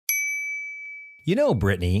You know,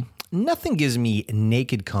 Brittany, nothing gives me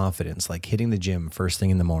naked confidence like hitting the gym first thing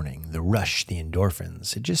in the morning. The rush, the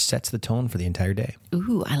endorphins, it just sets the tone for the entire day.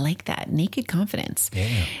 Ooh, I like that. Naked confidence.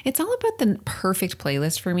 Yeah. It's all about the perfect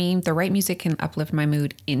playlist for me. The right music can uplift my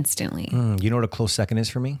mood instantly. You know what a close second is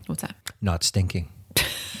for me? What's that? Not stinking.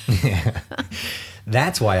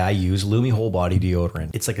 That's why I use Lumi Whole Body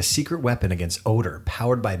Deodorant. It's like a secret weapon against odor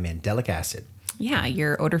powered by mandelic acid. Yeah,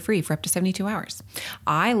 you're odor-free for up to 72 hours.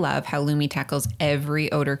 I love how Lumi tackles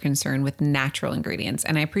every odor concern with natural ingredients,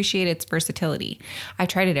 and I appreciate its versatility. I've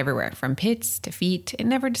tried it everywhere, from pits to feet. It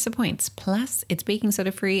never disappoints. Plus, it's baking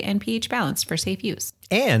soda-free and pH balanced for safe use.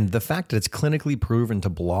 And the fact that it's clinically proven to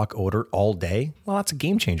block odor all day, well, that's a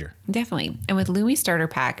game changer. Definitely. And with Lumi Starter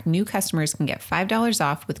Pack, new customers can get $5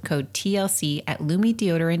 off with code TLC at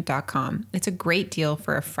lumideodorant.com. It's a great deal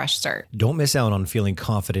for a fresh start. Don't miss out on feeling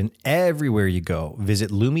confident everywhere you go.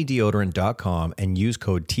 Visit lumideodorant.com and use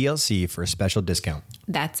code TLC for a special discount.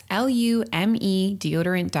 That's LUME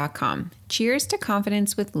deodorant.com. Cheers to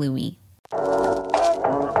confidence with Lumi.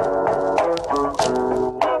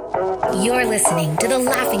 You're listening to the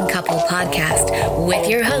Laughing Couple podcast with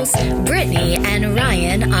your hosts, Brittany and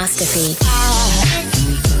Ryan Ostafy.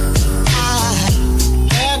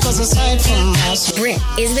 Britt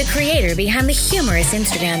is the creator behind the humorous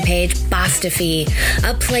Instagram page Bostafy,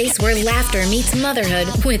 a place where laughter meets motherhood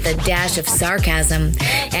with a dash of sarcasm.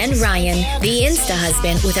 And Ryan, the Insta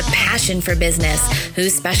husband with a passion for business, who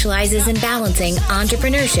specializes in balancing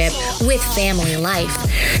entrepreneurship with family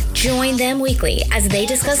life. Join them weekly as they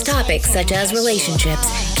discuss topics such as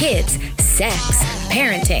relationships, kids, sex,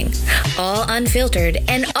 parenting, all unfiltered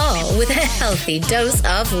and all with a healthy dose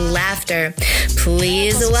of laughter.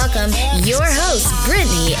 Please welcome your hosts,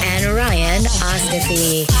 Brittany and Ryan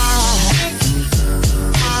Ostafy.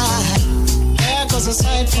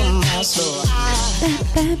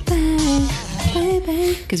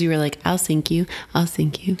 Because you were like, I'll sync you.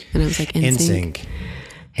 And I was like, NSYNC.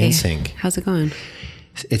 Hey, NSYNC. how's it going?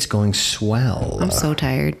 It's going swell. I'm so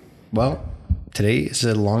tired. Well, today is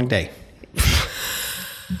a long day.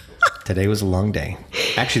 Today was a long day.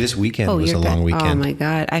 Actually, this weekend was a long weekend. Oh my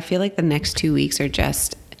God. I feel like the next 2 weeks are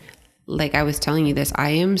just, like I was telling you this, I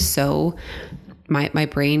am so, my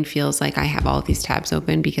brain feels like I have all of these tabs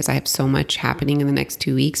open because I have so much happening in the next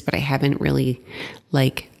 2 weeks, but I haven't really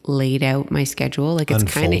like laid out my schedule. Like it's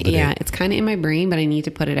kind of, it's kind of in my brain, but I need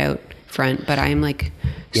to put it out front, but I'm like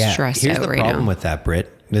stressed out right now. Here's the problem with that,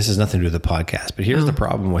 Britt. This has nothing to do with the podcast, but here's the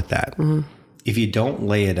problem with that. Mm-hmm. If you don't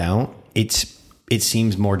lay it out, it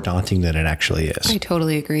seems more daunting than it actually is. I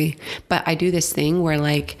totally agree. But I do this thing where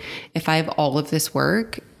like, if I have all of this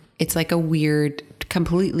work, it's like a weird,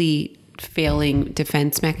 completely failing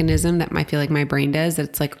defense mechanism that I feel like my brain does. That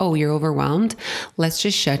it's like, oh, you're overwhelmed. Let's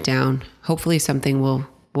just shut down. Hopefully something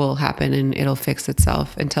will happen and it'll fix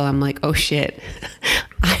itself, until I'm like, oh shit,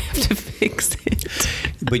 I have to fix it.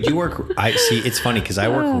 But you work, it's funny because I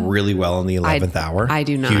work really well in the 11th hour. I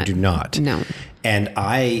do not. You do not. No. And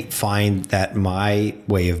I find that my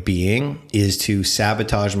way of being is to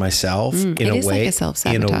sabotage myself in a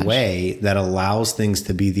way that allows things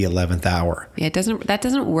to be the 11th hour. Yeah, that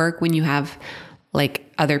doesn't work when you have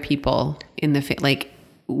like other people in the like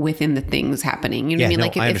within the things happening. You know what I mean?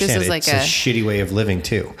 Like if this was like it's a shitty way of living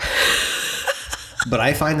too. But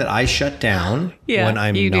I find that I shut down when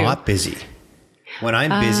I'm not busy. When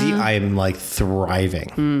I'm busy, I'm like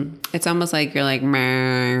thriving. It's almost like you're like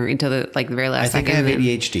until the very last second. I think I have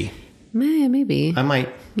ADHD. Maybe. I might.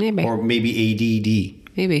 Maybe. Or maybe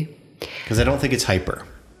ADD. Maybe. Because I don't think it's hyper.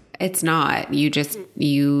 It's not.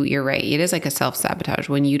 You're right. It is like a self-sabotage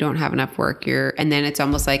when you don't have enough work. And then it's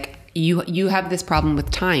almost like you have this problem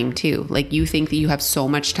with time too. Like you think that you have so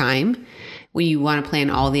much time when you want to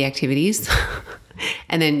plan all the activities.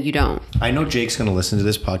 And then you don't. I know Jake's going to listen to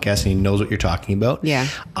this podcast and he knows what you're talking about. Yeah.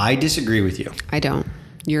 I disagree with you. I don't.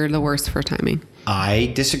 You're the worst for timing.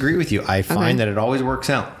 I disagree with you. I find that it always works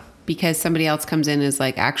out. Because somebody else comes in and is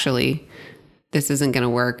like, actually, this isn't going to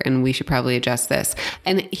work and we should probably adjust this.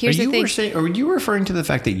 And here's the thing. Are you referring to the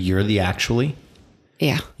fact that you're the actually?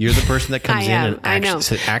 Yeah. You're the person that comes in and actually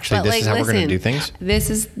says, this is how we're going to do things?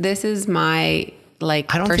 This is my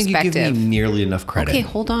like I don't perspective. think you give me nearly enough credit. Okay,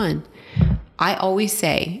 hold on. I always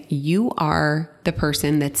say you are the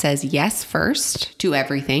person that says yes first to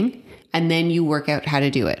everything, and then you work out how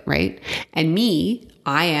to do it, right? And me,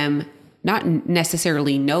 I am not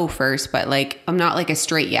necessarily no first, but like I'm not like a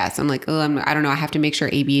straight yes. I'm like, I don't know. I have to make sure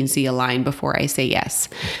A, B, and C align before I say yes.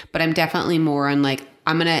 But I'm definitely more on like,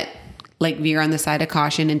 I'm going to like veer on the side of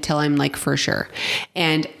caution until I'm like for sure.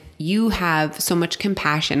 And you have so much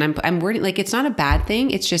compassion. I'm wording like, it's not a bad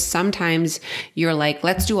thing. It's just sometimes you're like,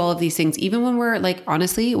 let's do all of these things. Even when we're like,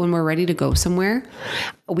 honestly, when we're ready to go somewhere,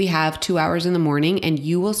 we have 2 hours in the morning and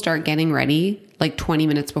you will start getting ready like 20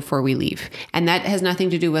 minutes before we leave. And that has nothing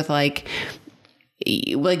to do with like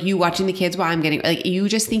you watching the kids while I'm getting, like, you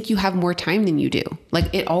just think you have more time than you do.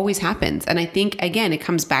 Like, it always happens. And I think, again, it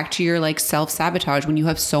comes back to your like self-sabotage. When you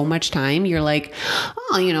have so much time, you're like,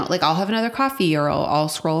 oh, you know, like I'll have another coffee, or I'll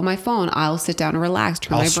scroll on my phone. I'll sit down and relax,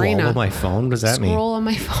 turn my brain off. Swallow my phone? What does that mean? Scroll on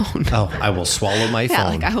my phone. Oh, I will swallow my phone. Yeah,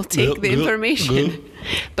 like I will take the information.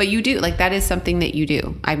 But you do, like, that is something that you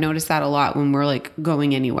do. I've noticed that a lot when we're like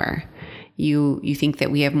going anywhere. You think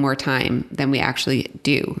that we have more time than we actually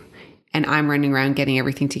do. And I'm running around getting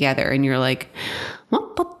everything together. And you're like,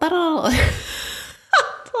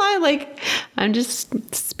 I'm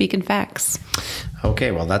just speaking facts.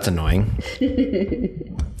 Okay, well, that's annoying.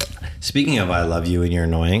 Speaking of I love you and you're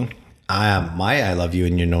annoying, my I love you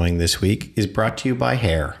and you're annoying this week is brought to you by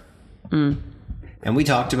hair. And we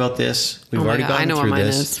talked about this. We've already gone through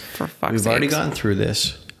this. We've already gone through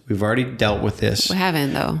this. We've already dealt with this. We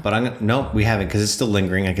haven't, though. But no, we haven't, because it's still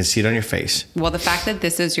lingering. I can see it on your face. Well, the fact that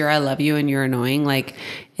this is your I love you and you're annoying, like,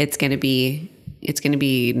 it's gonna be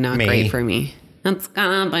not great for me. It's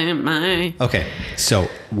gonna be my. Okay, so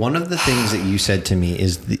one of the things that you said to me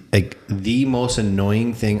is the most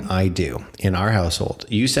annoying thing I do in our household.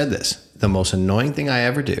 You said this. The most annoying thing I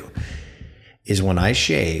ever do is when I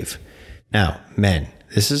shave. Now, men,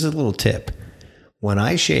 this is a little tip. When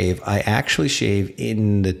I shave, I actually shave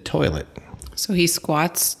in the toilet. So he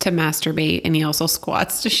squats to masturbate, and he also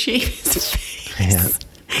squats to shave his face. Yeah,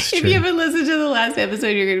 if you haven't listened to the last episode,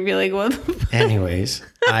 you're going to be like, what the fuck? Anyways,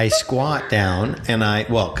 I squat down, and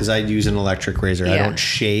because I use an electric razor. Yeah. I don't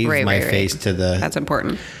shave my face to the... That's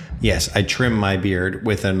important. Yes, I trim my beard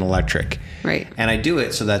with an electric. Right. And I do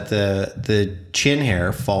it so that the chin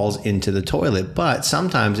hair falls into the toilet, but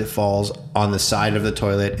sometimes it falls on the side of the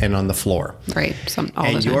toilet and on the floor. Right.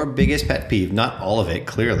 And your biggest pet peeve, not all of it,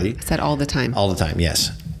 clearly. I said all the time. All the time,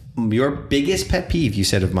 yes. Your biggest pet peeve, you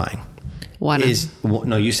said, of mine. What?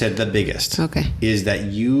 No, you said the biggest. Okay. Is that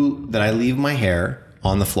I leave my hair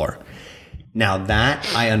on the floor. Now that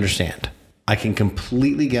I understand. I can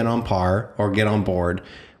completely get on par or get on board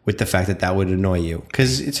with the fact that would annoy you,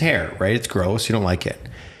 because it's hair, right? It's gross. You don't like it.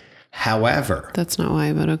 However, that's not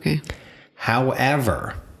why, but okay.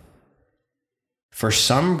 However, for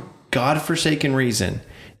some godforsaken reason,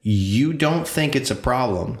 you don't think it's a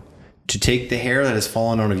problem to take the hair that has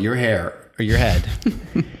fallen out of your hair or your head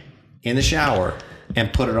in the shower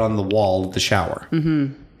and put it on the wall of the shower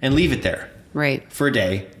and leave it there. Right. For a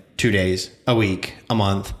day, 2 days, a week, a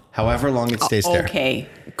month, however long it stays there. Okay.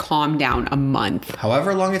 Calm down. A month.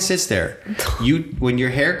 However long it sits there, when your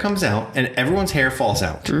hair comes out, and everyone's hair falls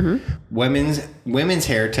out. Women's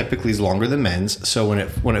hair typically is longer than men's, so when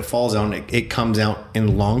it falls out, it comes out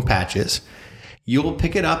in long patches. You'll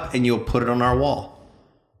pick it up and you'll put it on our wall.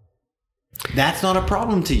 That's not a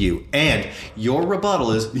problem to you. And your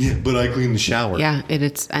rebuttal is, yeah, but I clean the shower. Yeah,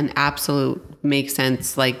 it's an absolute makes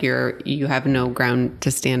sense. Like you have no ground to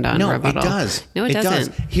stand on. No, rebuttal. It does. No, it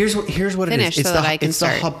doesn't. Here's what Finish it is. So that I can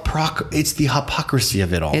start. It's the hypocrisy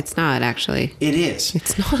of it all. It's not actually. It is.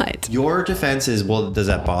 It's not. Your defense is, well, does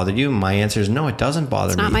that bother you? My answer is no, it doesn't bother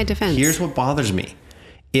me. It's not my defense. Here's what bothers me.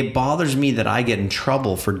 It bothers me that I get in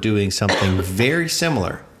trouble for doing something very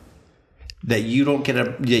similar that you don't get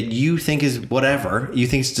that you think is whatever, you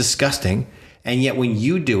think is disgusting, and yet when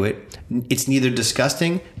you do it, it's neither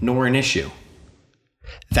disgusting nor an issue.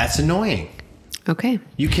 That's annoying. Okay.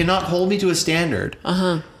 You cannot hold me to a standard.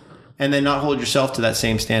 And then not hold yourself to that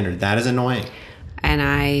same standard. That is annoying. And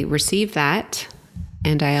I receive that,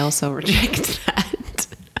 and I also reject that.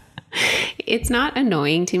 It's not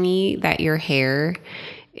annoying to me that your hair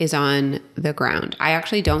is on the ground. I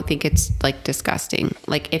actually don't think it's like disgusting.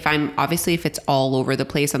 Like if it's all over the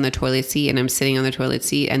place on the toilet seat and I'm sitting on the toilet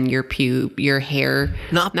seat and your hair,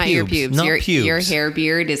 not your pubes, your hair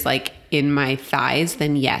beard is like in my thighs,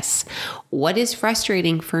 then yes. What is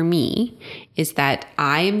frustrating for me is that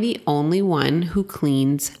I am the only one who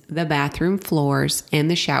cleans the bathroom floors and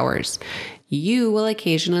the showers. You will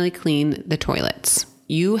occasionally clean the toilets.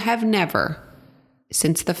 You have never,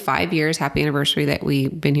 since the 5 years, happy anniversary that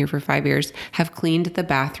we've been here for 5 years, have cleaned the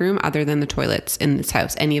bathroom other than the toilets in this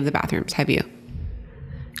house. Any of the bathrooms, have you?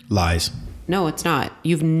 Lies. No, it's not.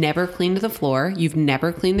 You've never cleaned the floor. You've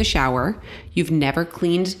never cleaned the shower. You've never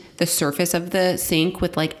cleaned the surface of the sink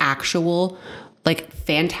with like actual, like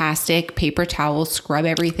fantastic paper towels, scrub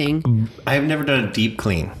everything. I have never done a deep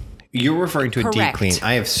clean. You're referring to a deep clean.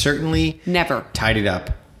 I have certainly never tidied up.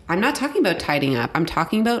 I'm not talking about tidying up. I'm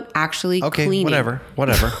talking about actually cleaning. Whatever.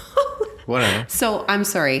 So I'm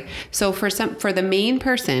sorry. So for the main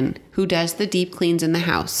person who does the deep cleans in the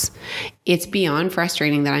house, it's beyond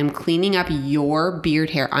frustrating that I'm cleaning up your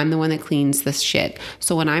beard hair. I'm the one that cleans this shit.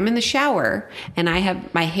 So when I'm in the shower and I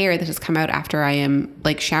have my hair that has come out after I am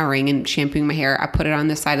like showering and shampooing my hair, I put it on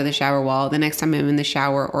the side of the shower wall. The next time I'm in the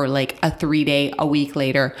shower, or like a week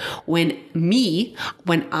later, when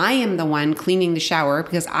I am the one cleaning the shower,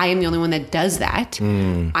 because I am the only one that does that,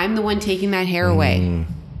 I'm the one taking that hair away.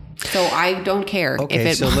 So I don't care.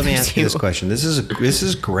 Okay, so let me ask you this question. This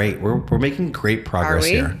is great. We're making great progress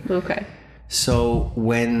here. Okay. So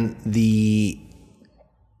when the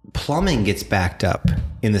plumbing gets backed up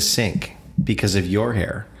in the sink because of your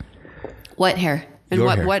hair. What hair? And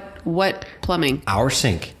Your what plumbing? Our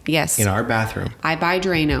sink. Yes. In our bathroom. I buy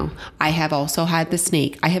Drano. I have also had the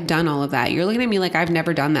snake. I have done all of that. You're looking at me like I've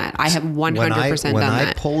never done that. I have 100% done that. When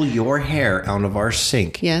I pull your hair out of our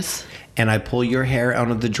sink. Yes. And I pull your hair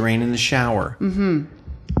out of the drain in the shower. Mm-hmm.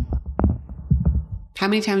 How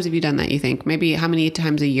many times have you done that, you think? Maybe how many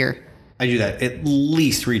times a year? I do that at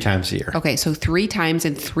least 3 times a year. Okay, so 3 times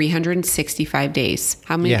in 365 days.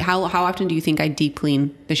 How many? Yeah. How often do you think I deep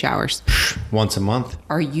clean the showers? Once a month.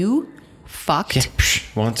 Are you fucked? Yeah,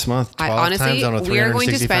 once a month. 12 honestly, times on a 365 we are going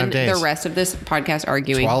to spend days. the rest of this podcast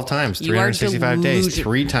arguing. 12 times, 365 days,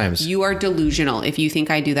 3 times. You are delusional if you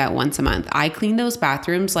think I do that once a month. I clean those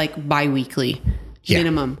bathrooms like bi-weekly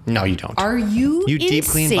minimum. No, you don't. Are you You deep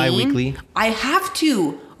clean bi-weekly? I have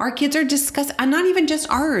to. Our kids are disgusting. Not even just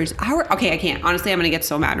ours. Okay, I can't. Honestly, I'm going to get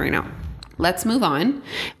so mad right now. Let's move on.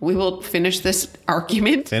 We will finish this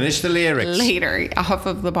argument. Finish the lyrics. Later off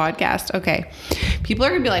of the podcast. Okay. People are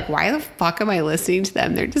going to be like, why the fuck am I listening to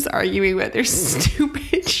them? They're just arguing about their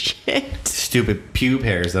stupid shit. Stupid pube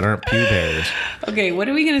hairs that aren't pube hairs. Okay, what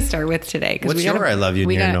are we going to start with today? What's your I love you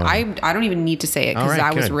near annoying? I don't even need to say it because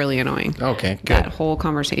that was really annoying. Okay, good. That whole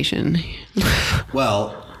conversation.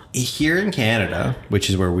 Well, here in Canada, which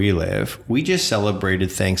is where we live, we just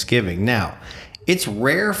celebrated Thanksgiving. Now, it's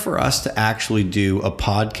rare for us to actually do a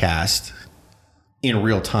podcast in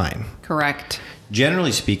real time. Correct.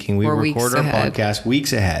 Generally speaking, we record our podcast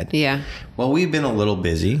weeks ahead. Yeah. Well, we've been a little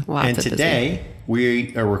busy. And today,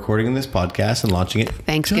 we are recording this podcast and launching it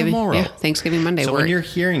Thanksgiving. tomorrow. Yeah, Thanksgiving Monday. So when you're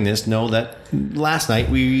hearing this, know that last night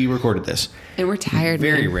we recorded this. And we're tired.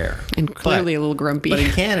 Very rare. And clearly a little grumpy. But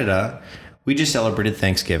in Canada, we just celebrated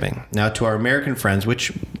Thanksgiving. Now, to our American friends,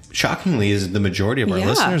 which shockingly is the majority of our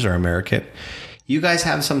listeners are American, you guys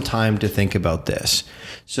have some time to think about this.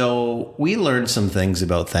 So we learned some things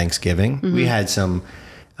about Thanksgiving. Mm-hmm. We had some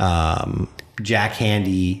Jack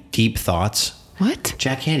Handy deep thoughts. What?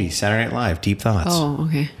 Jack Handy, Saturday Night Live, deep thoughts. Oh,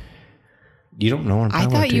 okay. You don't know what I'm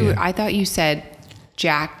talking about, I thought you said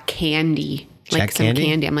Jack Candy. Like Jack some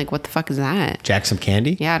Candy? I'm like, what the fuck is that? Jack some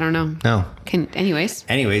candy? Yeah, I don't know. No. Anyways,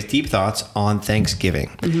 deep thoughts on Thanksgiving.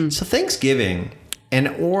 Mm-hmm. So Thanksgiving,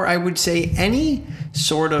 or I would say any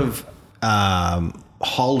sort of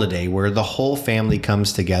holiday where the whole family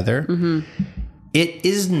comes together, it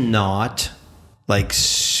is not like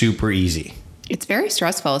super easy. It's very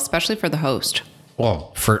stressful, especially for the host.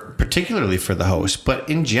 Well, particularly for the host, but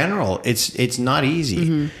in general, it's not easy.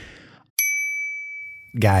 Mm-hmm.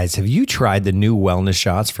 Guys, have you tried the new wellness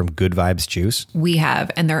shots from Good Vibes Juice? We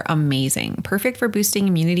have, and they're amazing. Perfect for boosting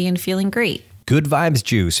immunity and feeling great. Good Vibes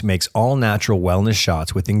Juice makes all natural wellness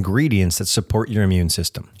shots with ingredients that support your immune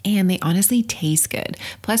system. And they honestly taste good.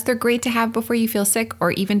 Plus, they're great to have before you feel sick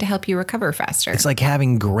or even to help you recover faster. It's like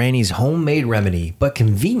having Granny's homemade remedy, but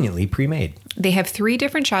conveniently pre-made. They have 3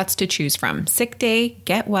 different shots to choose from: Sick Day,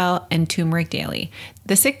 Get Well, and Turmeric Daily.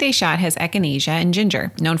 The Sick Day shot has echinacea and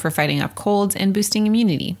ginger, known for fighting off colds and boosting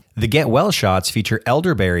immunity. The Get Well shots feature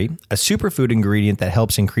elderberry, a superfood ingredient that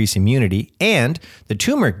helps increase immunity, and the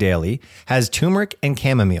Turmeric Daily has turmeric and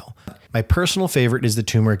chamomile. My personal favorite is the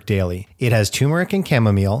Turmeric Daily. It has turmeric and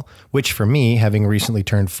chamomile, which for me, having recently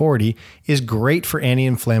turned 40, is great for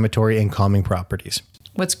anti-inflammatory and calming properties.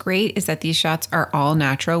 What's great is that these shots are all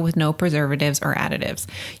natural with no preservatives or additives.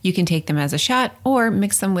 You can take them as a shot or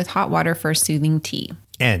mix them with hot water for a soothing tea.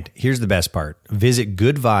 And here's the best part. Visit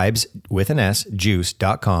goodvibes with an S,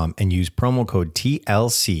 juice.com and use promo code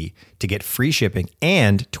TLC to get free shipping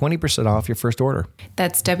and 20% off your first order.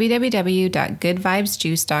 That's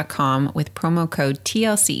www.goodvibesjuice.com with promo code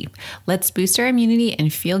TLC. Let's boost our immunity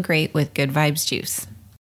and feel great with Good Vibes Juice.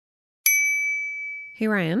 Hey,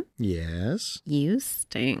 Ryan. Yes? You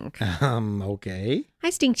stink. Okay. I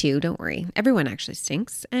stink too, don't worry. Everyone actually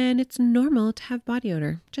stinks, and it's normal to have body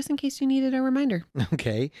odor, just in case you needed a reminder.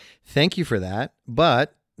 Okay. Thank you for that.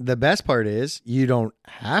 But the best part is you don't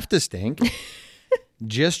have to stink.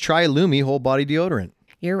 Just try Lumi Whole Body Deodorant.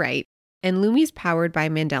 You're right. And Lumi's powered by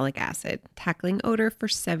mandelic acid, tackling odor for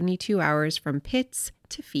 72 hours from pits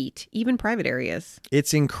to feet, even private areas.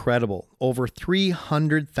 It's incredible. Over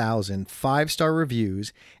 300,000 5-star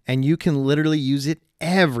reviews, and you can literally use it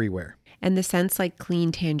everywhere. And the scents like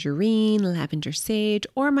clean tangerine, lavender sage,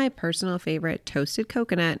 or my personal favorite, toasted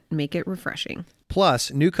coconut, make it refreshing.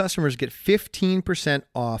 Plus, new customers get 15%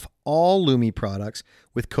 off all Lumi products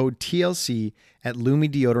with code TLC at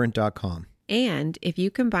lumideodorant.com. And if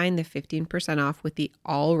you combine the 15% off with the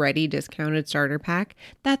already discounted starter pack,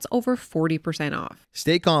 that's over 40% off.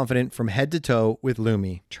 Stay confident from head to toe with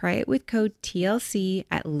Lumi. Try it with code TLC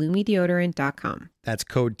at lumideodorant.com. That's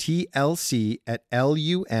code TLC at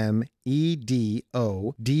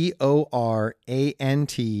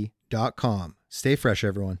LUMEDODORANT.com. Stay fresh,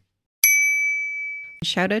 everyone.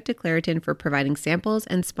 Shout out to Claritin for providing samples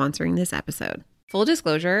and sponsoring this episode. Full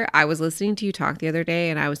disclosure, I was listening to you talk the other day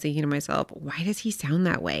and I was thinking to myself, why does he sound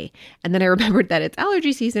that way? And then I remembered that it's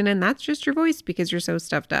allergy season and that's just your voice because you're so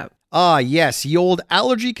stuffed up. Ah, yes, the old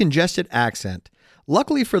allergy congested accent.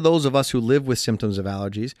 Luckily for those of us who live with symptoms of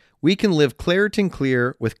allergies, we can live Claritin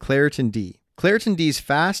Clear with Claritin D. Claritin D's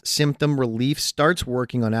fast symptom relief starts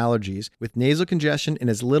working on allergies with nasal congestion in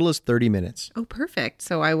as little as 30 minutes. Oh, perfect.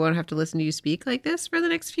 So I won't have to listen to you speak like this for the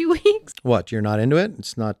next few weeks. What, you're not into it?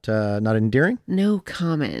 It's not endearing? No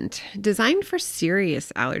comment. Designed for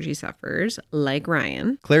serious allergy sufferers like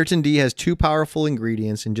Ryan. Claritin D has 2 powerful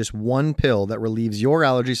ingredients in just 1 pill that relieves your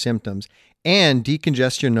allergy symptoms and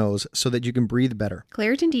decongest your nose so that you can breathe better.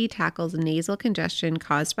 Claritin D tackles nasal congestion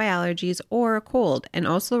caused by allergies or a cold and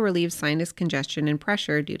also relieves sinus congestion and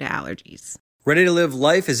pressure due to allergies. Ready to live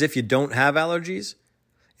life as if you don't have allergies?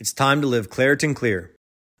 It's time to live Claritin Clear.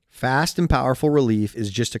 Fast and powerful relief is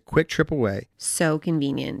just a quick trip away. So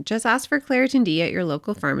convenient. Just ask for Claritin D at your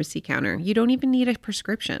local pharmacy counter. You don't even need a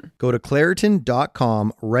prescription. Go to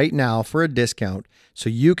Claritin.com right now for a discount so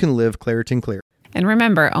you can live Claritin Clear. And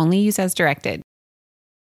remember, only use as directed.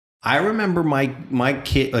 I remember my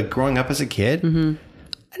kid, like growing up as a kid,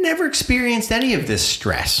 I never experienced any of this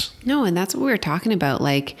stress. No, and that's what we were talking about.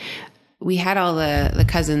 Like, we had all the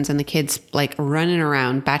cousins and the kids like running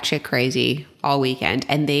around batshit crazy all weekend,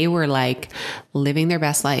 and they were like living their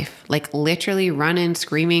best life, like literally running,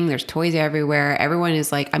 screaming. There's toys everywhere. Everyone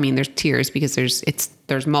is like, I mean, there's tears because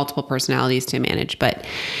there's multiple personalities to manage, but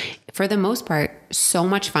for the most part, so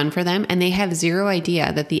much fun for them. And they have zero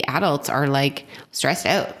idea that the adults are like stressed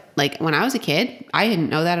out. Like when I was a kid, I didn't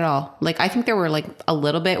know that at all. Like, I think there were like a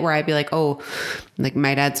little bit where I'd be like, oh, like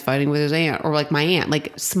my dad's fighting with his aunt, or like my aunt,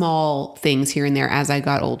 like small things here and there as I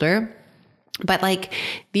got older. But like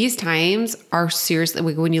these times are seriously,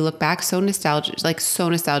 like, when you look back, so nostalgic, like so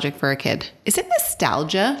nostalgic for a kid. Is it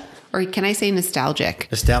nostalgia? Or can I say nostalgic?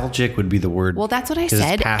 Nostalgic would be the word. Well, that's what I 'cause it's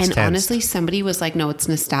said. past And tense. honestly, somebody was like, no, it's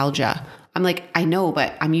nostalgia. I'm like, I know,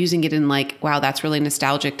 but I'm using it in like, wow, that's really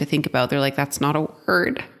nostalgic to think about. They're like, that's not a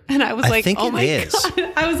word. And I was like, think oh it my is.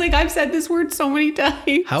 God. I was like, I've said this word so many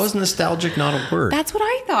times. How is nostalgic not a word? That's what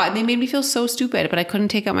I thought. And they made me feel so stupid, but I couldn't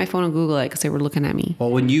take out my phone and Google it because they were looking at me.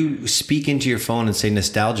 Well, when you speak into your phone and say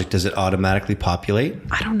nostalgic, does it automatically populate?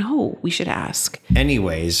 I don't know. We should ask.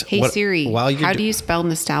 Anyways. Hey, Siri, while how do you spell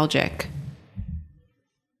nostalgic?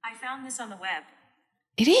 I found this on the web.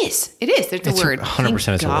 It is. It is. There's a word.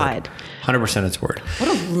 100% it's a God. word. 100% it's a word. What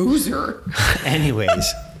a loser.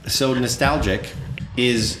 Anyways, so nostalgic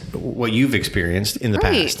is what you've experienced in the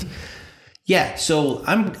Right. past. Yeah, so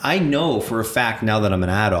I know for a fact now that I'm an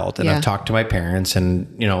adult and Yeah. I've talked to my parents and,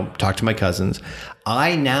 talked to my cousins,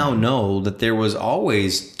 I now know that there was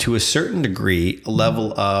always, to a certain degree, a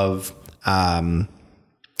level of, I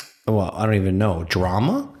don't even know,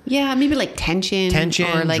 drama? Yeah, maybe like tension.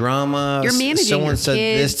 or like drama. You're managing Someone your said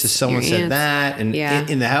kids, this to someone your said aunts. that, and Yeah.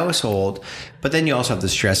 in the household. But then you also have the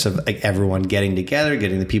stress of like everyone getting together,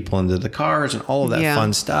 getting the people into the cars, and all of that Yeah.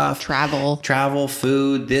 fun stuff. Travel,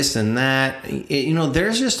 food, this and that.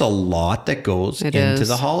 There's just a lot that goes It into is.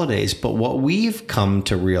 the holidays. But what we've come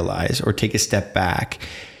to realize, or take a step back,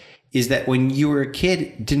 is that when you were a kid,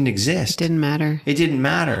 it didn't exist. Didn't matter. It didn't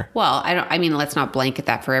matter. Well, I mean, let's not blanket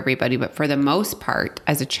that for everybody, but for the most part,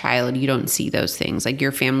 as a child, you don't see those things. Like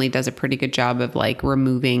your family does a pretty good job of like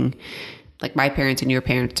removing, like my parents and your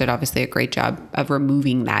parents did obviously a great job of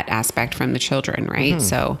removing that aspect from the children, right?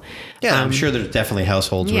 So Yeah, I'm sure there's definitely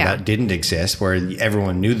households where yeah. that didn't exist, where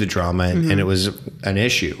everyone knew the drama and it was an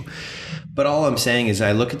issue. But all I'm saying is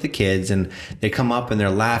I look at the kids and they come up and they're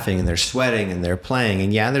laughing and they're sweating and they're playing.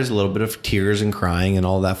 And yeah, there's a little bit of tears and crying and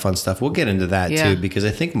all that fun stuff. We'll get into that Yeah. too, because I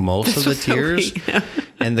think most of the So tears,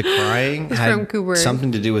 And the crying had from Cooper.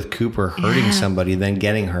 something to do with Cooper hurting somebody, then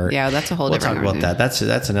getting hurt. Yeah, that's a whole different We'll talk about that.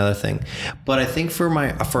 That's another thing. But I think for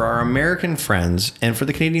our American friends and for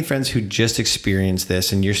the Canadian friends who just experienced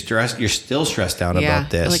this, and you're still stressed out about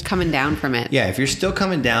this. Like coming down from it. Yeah, if you're still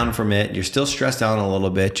coming down from it, you're still stressed out a little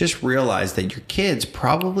bit, just realize that your kids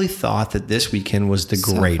probably thought that this weekend was the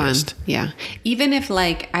greatest. Fun. Yeah. Even if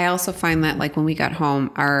like, I also find that like when we got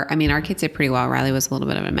home, our kids did pretty well. Riley was a little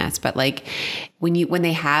bit of a mess, but like when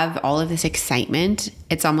they have all of this excitement,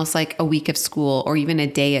 it's almost like a week of school or even a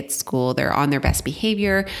day at school. They're on their best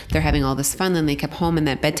behavior. They're having all this fun. Then they come home and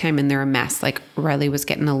at bedtime and they're a mess. Like Riley was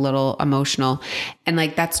getting a little emotional and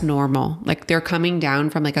like, that's normal. Like they're coming down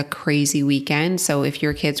from like a crazy weekend. So if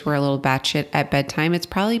your kids were a little batshit at bedtime, it's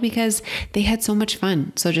probably because they had so much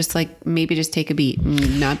fun. So just like maybe just take a beat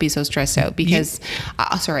and not be so stressed out because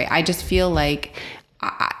I just feel like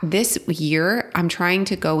this year, I'm trying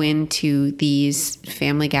to go into these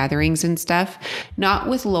family gatherings and stuff, not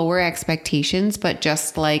with lower expectations, but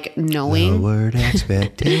just like knowing. Lowered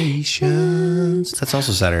expectations. That's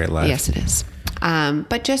also Saturday Night Live. Yes, it is.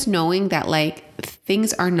 But just knowing that like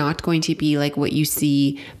things are not going to be like what you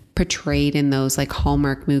see portrayed in those like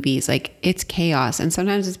Hallmark movies. Like it's chaos and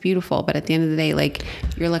sometimes it's beautiful, but at the end of the day, like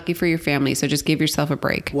you're lucky for your family. So just give yourself a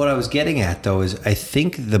break. What I was getting at though is I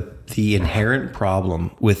think the inherent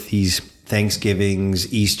problem with these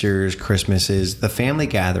Thanksgivings, Easters, Christmases, the family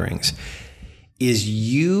gatherings is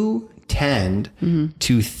you tend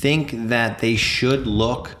to think that they should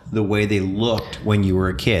look the way they looked when you were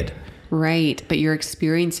a kid. Right. But you're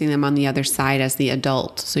experiencing them on the other side as the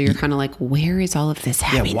adult. So you're kind of like, where is all of this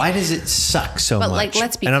happening? Yeah. Why does it suck so much? But like,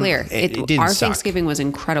 let's be clear. It didn't our suck. Thanksgiving was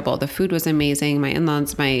incredible. The food was amazing. My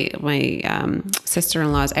in-laws, my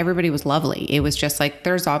sister-in-laws, everybody was lovely. It was just like,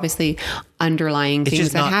 there's obviously underlying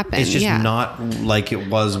things that happen. It's just not like it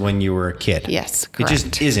was when you were a kid. Yes, correct. It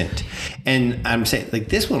just isn't. And I'm saying like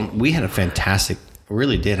this one, we had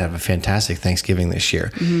really did have a fantastic Thanksgiving this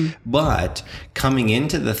year. But coming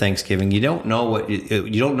into the Thanksgiving, you don't know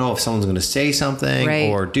if someone's going to say something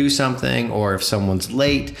or do something, or if someone's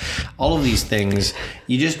late. All of these things,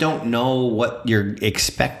 you just don't know what you're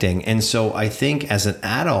expecting. And so I think as an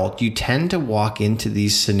adult, you tend to walk into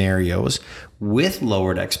these scenarios with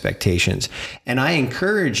lowered expectations. And I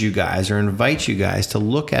encourage you guys or invite you guys to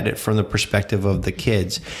look at it from the perspective of the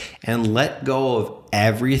kids and let go of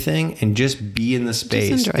everything and just be in the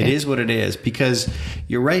space. It is what it is, because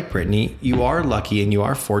you're right, Brittany, you are lucky and you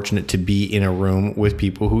are fortunate to be in a room with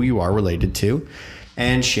people who you are related to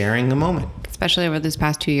and sharing a moment. Especially over this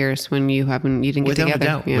past 2 years when you didn't get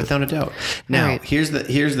together. Without a doubt. Now, here's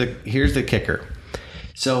the kicker.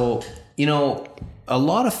 So, a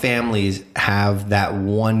lot of families have that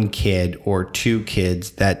one kid or two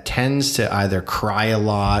kids that tends to either cry a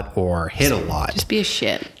lot or hit a lot. Just be a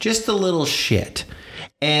shit. Just a little shit.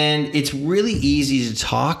 And it's really easy to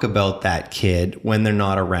talk about that kid when they're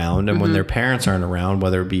not around and when their parents aren't around,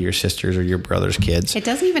 whether it be your sisters or your brother's kids. It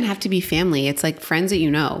doesn't even have to be family. It's like friends that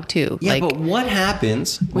you know, too. Yeah, but what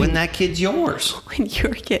happens when that kid's yours? When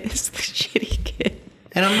your kid is the shitty kid.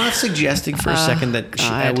 And I'm not suggesting for a second that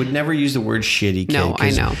I would never use the word shitty kid. No, I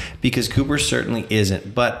know. Because Cooper certainly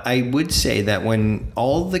isn't. But I would say that when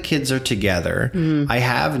all the kids are together, I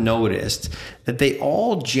have noticed that they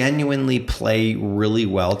all genuinely play really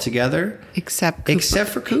well together. Except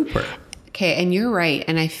for Cooper. Okay, and you're right.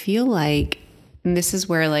 And I feel like this is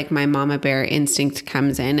where like my mama bear instinct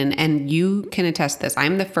comes in, and you can attest this.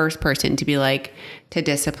 I'm the first person to be like, to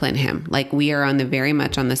discipline him. Like we are very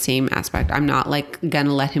much on the same aspect. I'm not like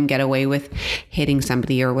gonna let him get away with hitting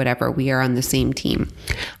somebody or whatever. We are on the same team.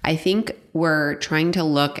 I think we're trying to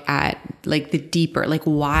look at like the deeper, like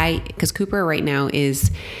why, because Cooper right now is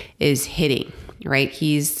hitting, right?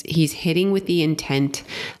 He's hitting with the intent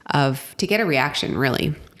to get a reaction,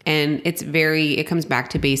 really. And it comes back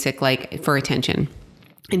to basic, like for attention.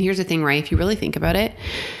 And here's the thing, right? If you really think about it,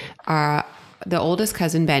 the oldest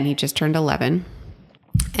cousin, Ben, he just turned 11.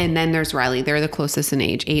 And then there's Riley. They're the closest in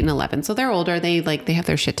age, 8 and 11. So they're older. They have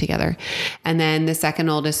their shit together. And then the second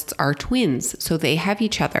oldest are twins. So they have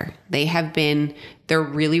each other. They're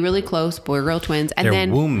really, really close, boy-girl twins. And they're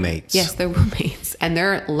womb mates. Yes, they're womb mates. And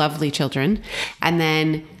they're lovely children. And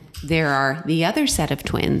then there are the other set of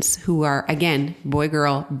twins who are, again,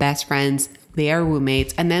 boy-girl, best friends. They are womb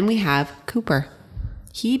mates. And then we have Cooper.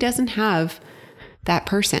 He doesn't have that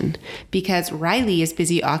person because Riley is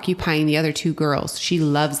busy occupying the other two girls. She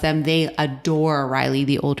loves them. They adore Riley,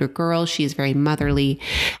 the older girl. She is very motherly.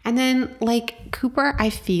 And then like Cooper,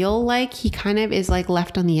 I feel like he kind of is like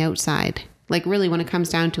left on the outside. Like really when it comes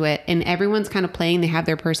down to it, and everyone's kind of playing, they have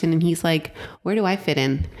their person, and he's like, where do I fit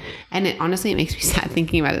in? And honestly, it makes me sad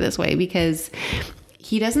thinking about it this way, because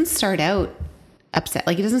he doesn't start out upset.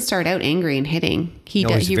 Like he doesn't start out angry and hitting. He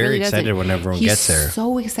He's very really excited doesn't. when everyone He's gets there.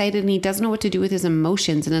 so excited, and he doesn't know what to do with his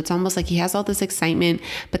emotions. And it's almost like he has all this excitement,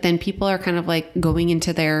 but then people are kind of like going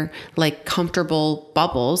into their like comfortable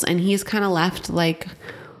bubbles, and he's kind of left like,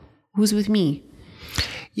 who's with me?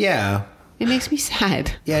 Yeah. It makes me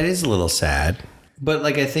sad. Yeah, it is a little sad. But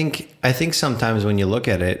like I think sometimes when you look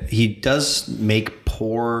at it, he does make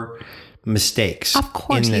poor mistakes Of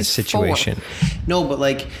course, in this he's situation. No, but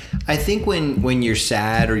like I think when you're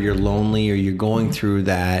sad or you're lonely or you're going through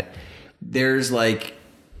that, there's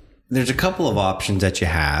a couple of options that you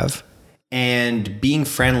have, and being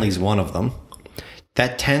friendly is one of them.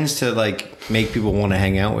 That tends to like make people want to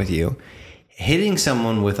hang out with you. Hitting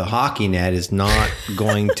someone with a hockey net is not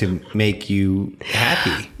going to make you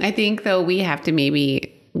happy. I think though we have to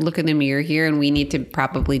maybe look in the mirror here, and we need to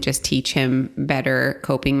probably just teach him better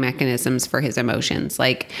coping mechanisms for his emotions.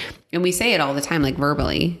 Like, and we say it all the time, like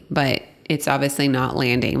verbally, but it's obviously not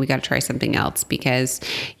landing. We got to try something else, because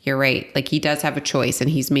you're right. Like he does have a choice, and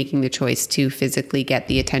he's making the choice to physically get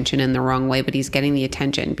the attention in the wrong way, but he's getting the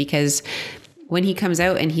attention because when he comes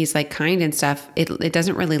out and he's like kind and stuff, it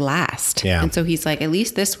doesn't really last. Yeah. And so he's like, at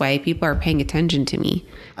least this way people are paying attention to me.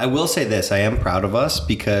 I will say this, I am proud of us,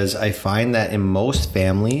 because I find that in most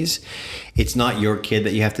families, it's not your kid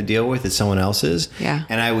that you have to deal with, it's someone else's. Yeah.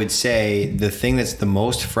 And I would say the thing that's the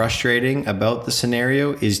most frustrating about the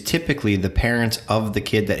scenario is typically the parents of the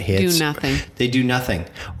kid that hits. Do nothing. They do nothing.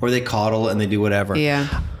 Or they coddle and they do whatever.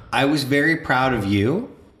 Yeah. I was very proud of you.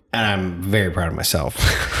 And I'm very proud of myself,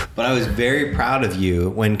 but I was very proud of you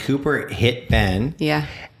when Cooper hit Ben. Yeah.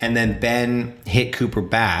 And then Ben hit Cooper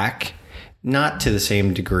back, not to the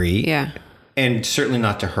same degree. Yeah. And certainly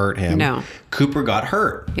not to hurt him. No. Cooper got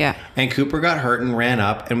hurt. Yeah. And Cooper got hurt and ran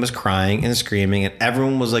up and was crying and screaming, and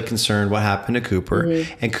everyone was like concerned what happened to Cooper.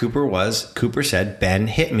 Mm-hmm. And Cooper said, Ben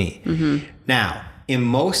hit me. Mm-hmm. Now, in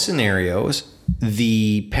most scenarios,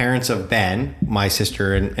 the parents of Ben, my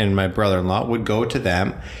sister and my brother-in-law, would go to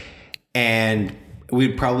them, and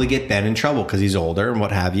we'd probably get Ben in trouble because he's older and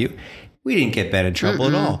what have you. We didn't get Ben in trouble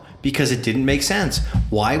at all, because it didn't make sense.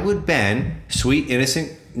 Why would Ben, sweet,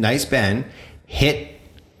 innocent, nice Ben, hit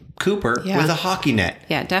Cooper with a hockey net?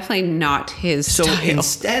 Yeah, definitely not his So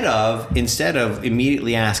style. instead of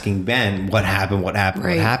immediately asking Ben what happened,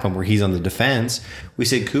 where he's on the defense, we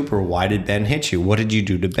said, Cooper, why did Ben hit you? What did you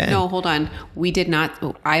do to Ben? No, hold on. We did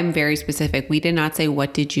not. I'm very specific. We did not say,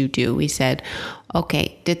 what did you do? We said,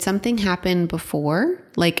 okay, did something happen before?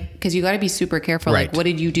 Like, because you got to be super careful. Right. Like, what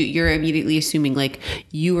did you do? You're immediately assuming like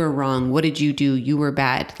you were wrong. What did you do? You were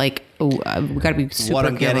bad. Like, we got to be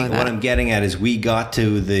super careful. What I'm getting at is we got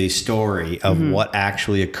to the story of what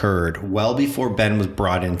actually occurred well before Ben was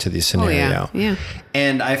brought into the scenario. Yeah.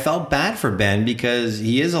 And I felt bad for Ben because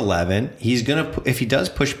he is 11. He's going to, if he does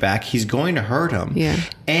push back, he's going to hurt him. Yeah.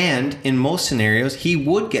 And in most scenarios, he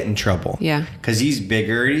would get in trouble. Yeah. Because he's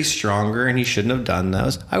bigger, he's stronger, and he shouldn't have done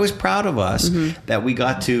those. I was proud of us that we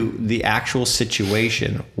got to the actual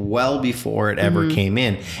situation well before it ever came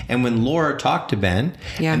in. And when Laura talked to Ben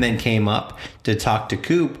and then came up to talk to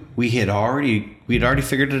Coop, we'd already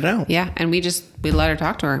figured it out. Yeah. And we let her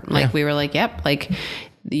talk to her. Like, we were like, yep, like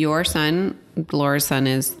your son, Laura's son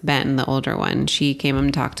is Ben, the older one. She came up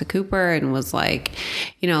and talked to Cooper and was like,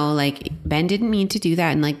 you know, like Ben didn't mean to do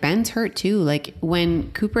that. And like Ben's hurt too. Like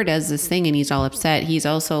when Cooper does this thing and he's all upset, he's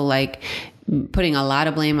also like putting a lot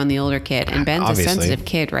of blame on the older kid, and Ben's Obviously. a sensitive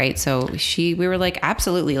kid, right? So we were like,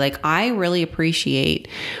 absolutely. Like, I really appreciate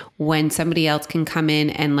when somebody else can come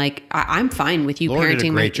in and like, I'm fine with you Laura parenting did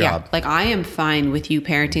a great job. Yeah, like I am fine with you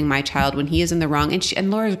parenting my child when he is in the wrong.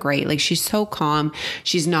 And Laura's great. Like, she's so calm.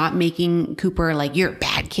 She's not making Cooper like, you're a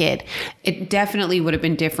bad kid. It definitely would have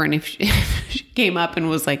been different if she came up and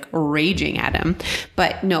was like raging at him.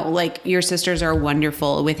 But no, like your sisters are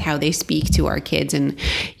wonderful with how they speak to our kids. And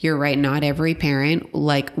you're right. Not every parent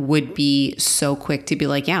like would be so quick to be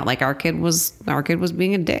like, yeah, like our kid was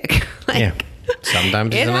being a dick. Like, Yeah.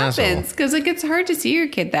 Sometimes he's it an happens asshole. because like it's hard to see your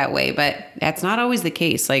kid that way, but that's not always the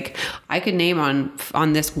case. Like I could name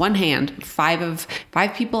on this one hand five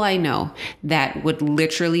people I know that would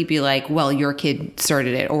literally be like, well, your kid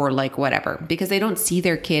started it, or like whatever, because they don't see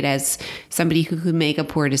their kid as somebody who could make a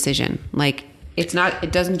poor decision. Like it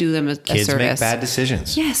doesn't do them a Kids service. make bad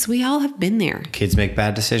decisions. Yes, we all have been there. Kids make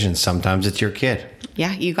bad decisions. Sometimes it's your kid.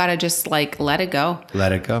 Yeah, you got to just like let it go.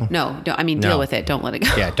 Let it go. No, deal with it. Don't let it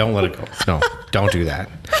go. Yeah, don't let it go. No, don't do that.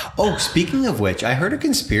 Oh, speaking of which, I heard a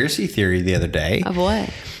conspiracy theory the other day. Of what?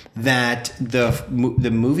 that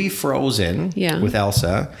the movie Frozen with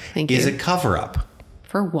Elsa is a cover-up.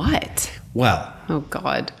 For what? Well, oh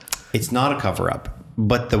God, it's not a cover-up,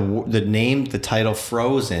 but the title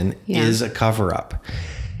Frozen is a cover-up.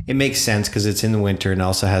 It makes sense because it's in the winter and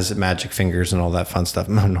Elsa has magic fingers and all that fun stuff.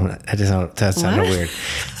 No, that sounded weird.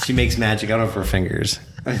 She makes magic out of her fingers.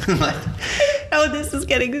 Oh, this is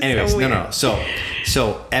getting Anyways, so weird. No.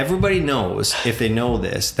 So everybody knows, if they know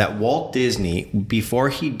this, that Walt Disney, before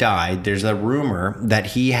he died, there's a rumor that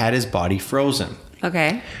he had his body frozen.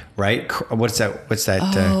 Okay. Right? What's that?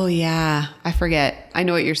 Oh, yeah. I forget. I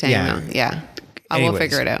know what you're saying now. Yeah. I will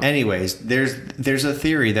figure it out. Anyways, there's a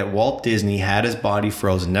theory that Walt Disney had his body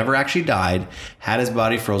frozen, never actually died, had his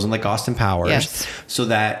body frozen like Austin Powers, so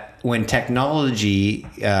that when technology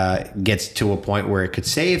gets to a point where it could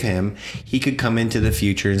save him, he could come into the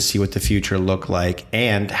future and see what the future looked like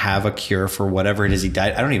and have a cure for whatever it is he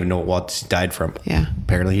died. I don't even know what Walt died from. Yeah.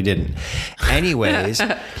 Apparently he didn't. Anyways,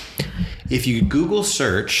 if you Google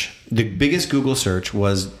search, the biggest Google search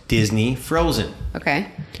was Disney Frozen.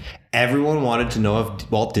 Okay. Everyone wanted to know if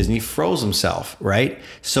Walt Disney froze himself, right?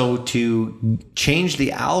 So to change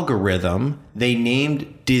the algorithm, they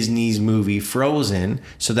named Disney's movie Frozen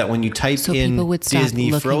so that when you type in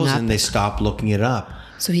Disney Frozen, they stop looking it up.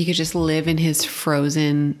 So he could just live in his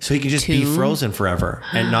frozen So he could just be frozen forever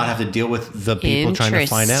and not have to deal with the people trying to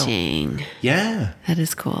find out. Yeah. That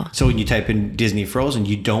is cool. So when you type in Disney Frozen,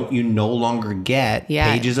 you no longer get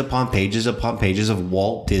pages upon pages upon pages of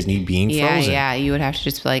Walt Disney being frozen. Yeah. You would have to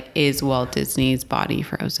just be like, is Walt Disney's body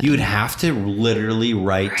frozen? You would have to literally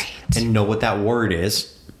write and know what that word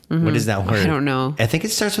is. Mm-hmm. What is that word? I don't know. I think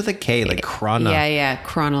it starts with a K, like chrono. Yeah.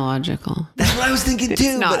 Chronological. That's what I was thinking too.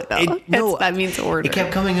 It's not, though. That means order. It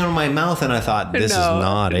kept coming out of my mouth and I thought, this is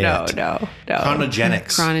not it. No.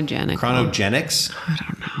 Chronogenics. Chronogenics? I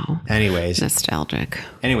don't know. Anyways. Nostalgic.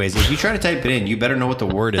 Anyways, if you try to type it in, you better know what the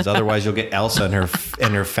word is. Otherwise, you'll get Elsa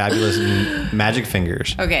and her fabulous magic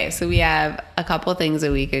fingers. Okay, so we have a couple things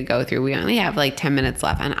that we could go through. We only have like 10 minutes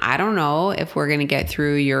left. And I don't know if we're going to get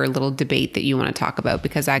through your little debate that you want to talk about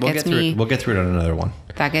because we'll get through it on another one.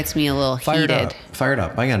 That gets me a little heated. Fired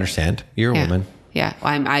up. I understand. You're a woman. Yeah.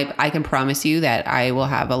 I can promise you that I will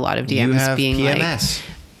have a lot of DMs being PMS. like...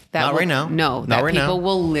 Not right now. No, not right now. People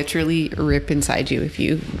will literally rip inside you if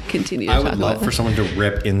you continue to talk about I would love for someone to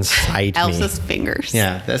rip inside Elsa's fingers.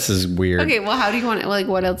 Yeah, this is weird. Okay, well, how do you want it? Like,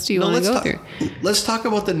 what else do you want to go through? Let's talk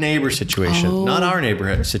about the neighbor situation, not our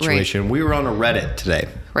neighborhood situation. Right. We were on a Reddit today.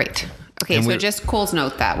 Right. Okay, so just Cole's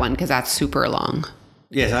note that one because that's super long.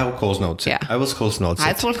 Yes, I will Cole's notes. Yeah. I will Cole's notes.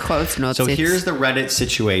 That's what Cole's notes. So here's the Reddit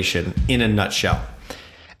situation in a nutshell.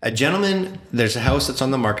 A gentleman, there's a house that's on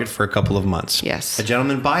the market for a couple of months. Yes. A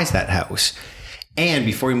gentleman buys that house. And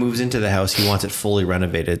before he moves into the house, he wants it fully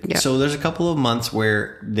renovated. Yep. So there's a couple of months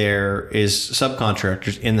where there is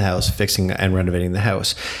subcontractors in the house fixing and renovating the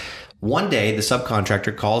house. One day, the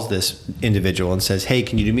subcontractor calls this individual and says, hey,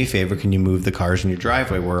 can you do me a favor? Can you move the cars in your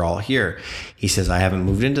driveway? We're all here. He says, I haven't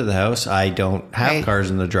moved into the house. I don't have cars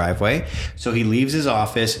in the driveway. So he leaves his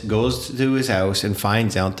office, goes to his house, and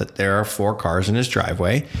finds out that there are 4 cars in his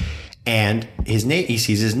driveway. And he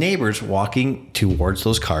sees his neighbors walking towards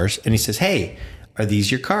those cars. And he says, hey, are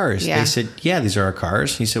these your cars? Yeah. They said, yeah, these are our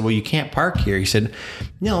cars. He said, well, you can't park here. He said,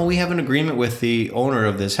 no, we have an agreement with the owner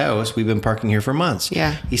of this house. We've been parking here for months.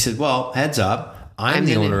 Yeah. He said, well, heads up. I'm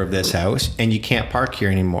the owner of this house and you can't park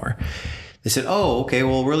here anymore. They said, oh, okay,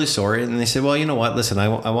 well, really sorry. And they said, well, you know what? Listen, I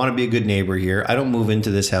want to be a good neighbor here. I don't move into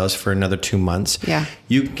this house for another 2 months. Yeah.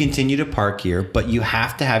 You can continue to park here, but you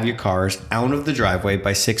have to have your cars out of the driveway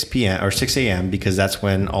by 6 p.m. or 6 a.m. because that's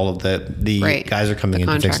when all of the guys are coming in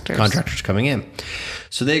to fix contractors coming in.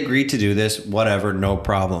 So they agreed to do this, whatever, no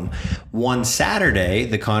problem. One Saturday,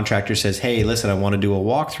 the contractor says, hey, listen, I want to do a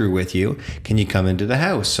walkthrough with you. Can you come into the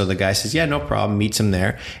house? So the guy says, yeah, no problem, meets him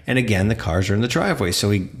there. And again, the cars are in the driveway.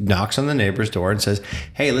 So he knocks on the neighbor's door and says,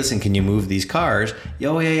 hey, listen, can you move these cars?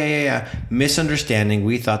 Oh, yeah. Misunderstanding.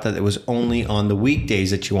 We thought that it was only on the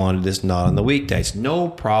weekdays that you wanted this, not on the weekdays. No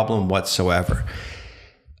problem whatsoever.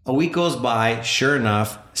 A week goes by, sure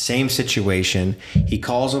enough, same situation. He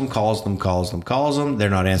calls them. They're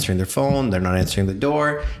not answering their phone. They're not answering the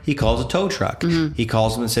door. He calls a tow truck. Mm-hmm. He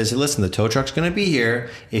calls them and says, hey, listen, the tow truck's going to be here.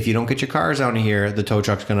 If you don't get your cars out of here, the tow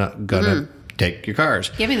truck's going to take your cars.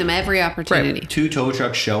 Giving them every opportunity. Right. 2 tow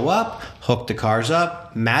trucks show up, hook the cars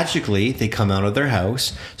up. Magically, they come out of their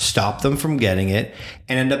house, stop them from getting it,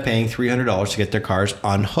 and end up paying $300 to get their cars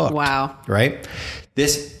unhooked. Wow. Right?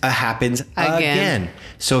 This happens again.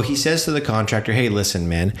 So he says to the contractor, hey, listen,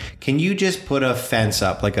 man, can you just put a fence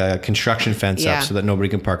up, like a construction fence up so that nobody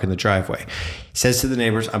can park in the driveway? He says to the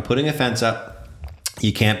neighbors, I'm putting a fence up.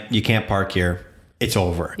 You can't park here. It's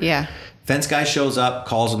over. Yeah. Fence guy shows up,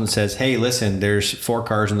 calls him and says, hey, listen, there's 4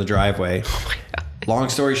 cars in the driveway. Oh my God. Long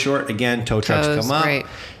story short, again, tow trucks come up. Right.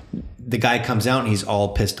 The guy comes out and he's all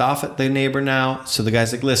pissed off at the neighbor now. So the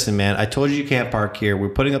guy's like, listen, man, I told you can't park here. We're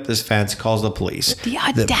putting up this fence, calls the police. The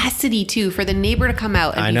audacity, too, for the neighbor to come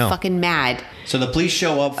out and be fucking mad. So the police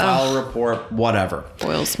show up, file a report, whatever.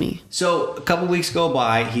 Boils me. So a couple weeks go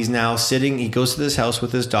by. He's now sitting. He goes to this house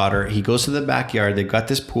with his daughter. He goes to the backyard. They've got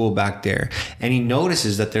this pool back there. And he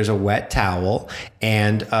notices that there's a wet towel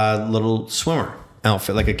and a little swimmer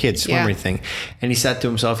outfit, like a kid's swimmer thing. And he said to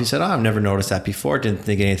himself, he said, oh, I've never noticed that before. Didn't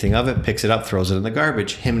think anything of it. Picks it up, throws it in the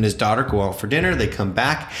garbage. Him and his daughter go out for dinner. They come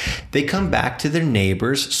back. They come back to their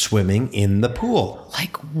neighbors swimming in the pool.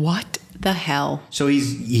 Like, what the hell? So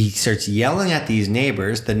he starts yelling at these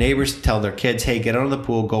neighbors. The neighbors tell their kids, hey, get out of the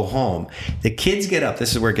pool, go home. The kids get up.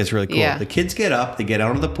 This is where it gets really cool. Yeah. The kids get up, they get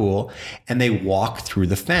out of the pool, and they walk through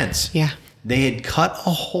the fence. Yeah. They had cut a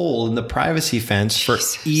hole in the privacy fence for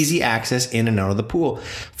easy access in and out of the pool.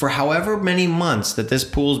 For however many months that this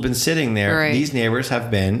pool's been sitting there, these neighbors have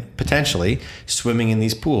been potentially swimming in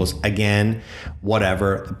these pools. Again,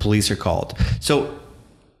 whatever, the police are called. So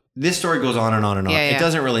this story goes on and on and on. It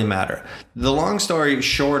doesn't really matter. The long story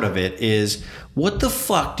short of it is, what the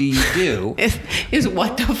fuck do you do is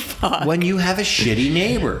what the fuck when you have a shitty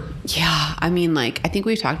neighbor? Yeah. I mean, like, I think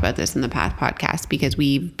we've talked about this in the past podcast because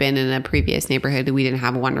we've been in a previous neighborhood that we didn't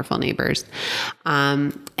have wonderful neighbors.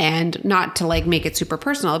 And not to like make it super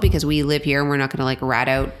personal because we live here and we're not going to like rat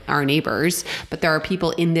out our neighbors, but there are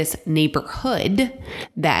people in this neighborhood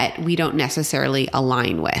that we don't necessarily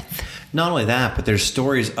align with. Not only that, but there's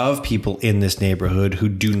stories of people in this neighborhood who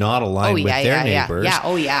do not align with their neighbors. Yeah.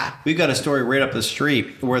 Oh, yeah. We've got a story right up the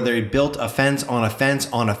street where they built a fence on a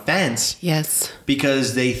fence on a fence. Yes.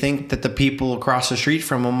 Because they think that the people across the street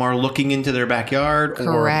from them are looking into their backyard.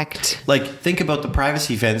 Correct. Or, like, think about the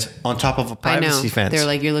privacy fence on top of a privacy fence. They're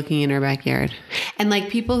like, you're looking in our backyard. And like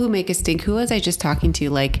people who make a stink, who was I just talking to?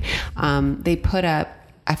 Like, they put up,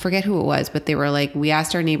 I forget who it was, but they were like, we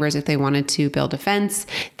asked our neighbors if they wanted to build a fence.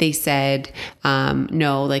 They said,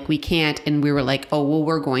 no, like we can't. And we were like, oh, well,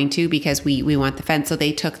 we're going to because we want the fence. So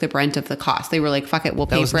they took the brunt of the cost. They were like, fuck it, we'll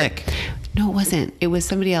pay for Nick. it. No, it wasn't. It was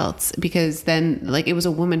somebody else because then like it was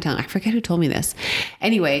a woman telling, I forget who told me this.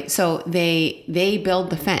 Anyway, so they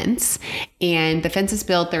build the fence and the fence is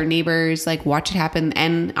built. Their neighbors like watch it happen.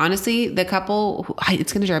 And honestly, the couple,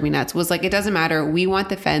 it's going to drive me nuts, was like, it doesn't matter. We want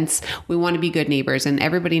the fence. We want to be good neighbors. And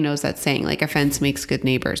everybody knows that saying, like a fence makes good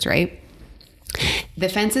neighbors, right? The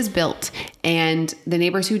fence is built and the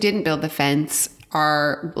neighbors who didn't build the fence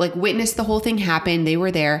are like witnessed the whole thing happen. They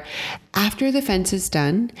were there. After the fence is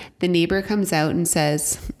done, the neighbor comes out and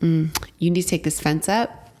says, you need to take this fence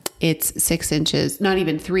up. It's 6 inches, not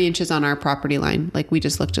even 3 inches on our property line. Like we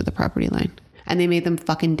just looked at the property line and they made them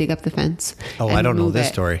fucking dig up the fence. Oh, I don't know this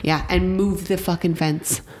story. Yeah. And move the fucking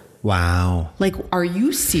fence. Wow. Like, are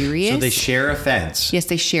you serious? So they share a fence. Yes,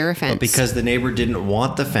 they share a fence. But because the neighbor didn't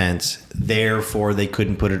want the fence, therefore they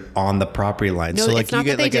couldn't put it on the property line. No, so like it's not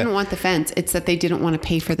that they didn't want the fence. It's that they didn't want to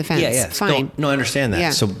pay for the fence. Yeah. Fine. No, I understand that.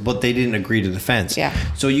 Yeah. So, but they didn't agree to the fence. Yeah.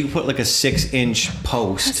 So you put like a 6-inch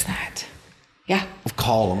post. What's that? Yeah.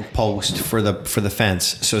 Column post for the fence.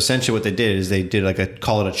 So essentially what they did is they did like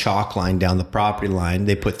call it a chalk line down the property line.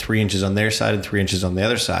 They put 3 inches on their side and 3 inches on the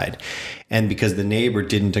other side. And because the neighbor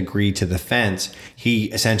didn't agree to the fence, he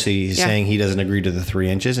essentially is saying he doesn't agree to the 3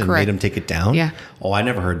 inches and made him take it down. Yeah. Oh, I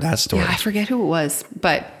never heard that story. Yeah, I forget who it was,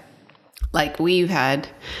 but like we've had.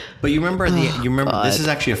 But you remember this is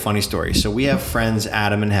actually a funny story. So we have friends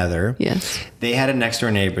Adam and Heather. Yes. They had a next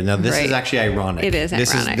door neighbor. Now this is actually ironic. It is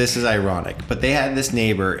ironic. This is ironic. But they had this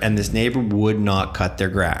neighbor and this neighbor would not cut their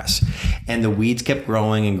grass. And the weeds kept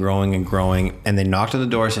growing and growing and growing. And they knocked on the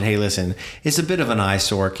door and said, hey, listen, it's a bit of an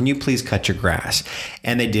eyesore. Can you please cut your grass?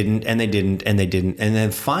 And they didn't, and they didn't, and they didn't. And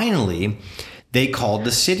then finally they called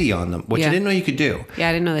the city on them, which I didn't know you could do. Yeah,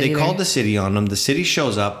 I didn't know that They either. called the city on them. The city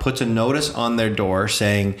shows up, puts a notice on their door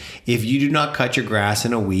saying, if you do not cut your grass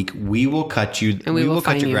in a week, we will cut you. And we will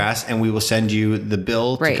cut fine your you. grass and we will send you the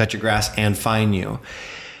bill to cut your grass and fine you.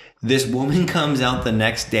 This woman comes out the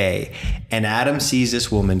next day and Adam sees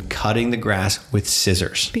this woman cutting the grass with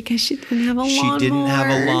scissors. Because she didn't have a lawnmower. She didn't have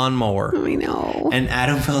a lawnmower. I know. And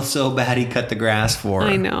Adam felt so bad he cut the grass for her.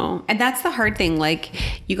 I know. And that's the hard thing. Like,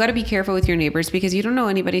 you got to be careful with your neighbors because you don't know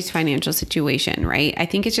anybody's financial situation, right? I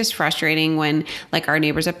think it's just frustrating when like our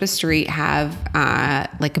neighbors up the street have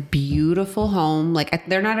like a beautiful home. Like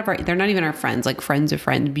they're not even our friends, like friends of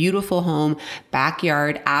friends, beautiful home,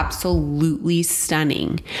 backyard, absolutely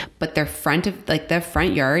stunning. But their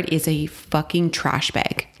front yard is a fucking trash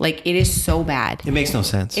bag. Like, it is so bad. It makes no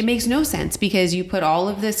sense. It makes no sense because you put all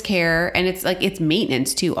of this care, and it's like, it's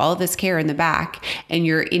maintenance too, all of this care in the back and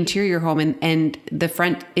your interior home, and the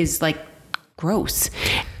front is like gross.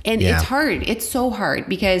 And it's hard. It's so hard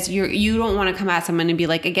because you don't want to come at someone and be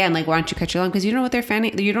like, again, like, why don't you cut your lawn? Because you don't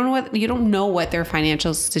know what you don't know what their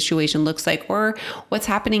financial situation looks like or what's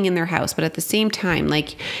happening in their house. But at the same time,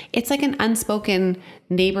 like, it's like an unspoken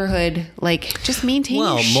neighborhood, like, just maintain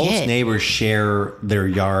your shit. Most neighbors share their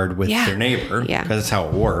yard with their neighbor because that's how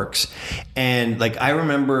it works. And like, I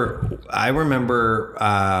remember I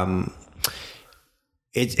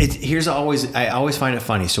always find it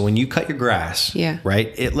funny. So when you cut your grass,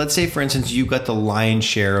 right? Let's say, for instance, you got the lion's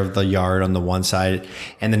share of the yard on the one side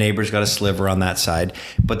and the neighbor's got a sliver on that side,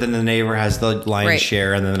 but then the neighbor has the lion's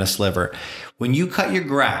share and then a sliver. When you cut your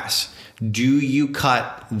grass, do you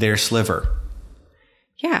cut their sliver?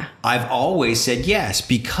 Yeah. I've always said yes,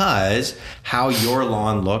 because how your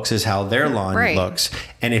lawn looks is how their lawn looks.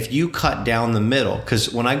 And if you cut down the middle,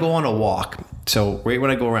 because when I go on a walk, so right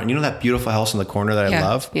when I go around, you know that beautiful house in the corner that I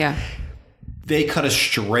love? Yeah. They cut a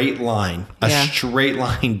straight line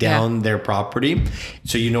down their property.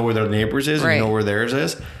 So you know where their neighbors is and you know where theirs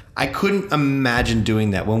is. I couldn't imagine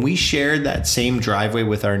doing that. When we shared that same driveway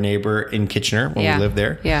with our neighbor in Kitchener, when we lived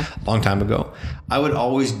there a long time ago, I would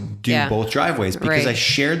always do both driveways because I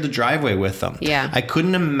shared the driveway with them. Yeah. I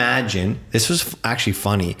couldn't imagine, this was actually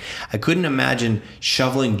funny, I couldn't imagine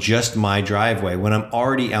shoveling just my driveway when I'm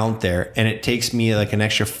already out there and it takes me like an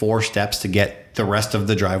extra 4 steps to get the rest of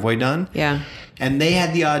the driveway done. Yeah. And they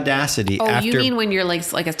had the audacity after... you mean when you're like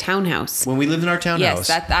a townhouse? When we lived in our townhouse.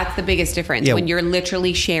 Yes, that's the biggest difference. Yeah, when you're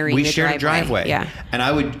literally sharing the driveway. We shared a driveway. Yeah. And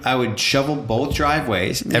I would shovel both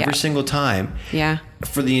driveways every single time. Yeah.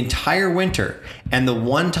 For the entire winter. And the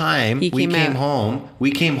one time we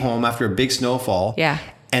came home after a big snowfall. Yeah.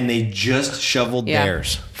 And they just shoveled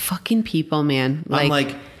theirs. Fucking people, man. I'm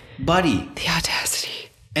like, buddy. The audacity.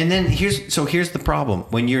 And then here's the problem.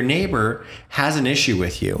 When your neighbor has an issue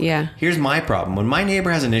with you, here's my problem. When my neighbor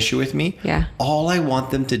has an issue with me, all I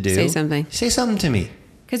want them to do... Say something to me.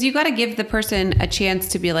 Because you got to give the person a chance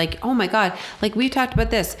to be like, oh my God, like we've talked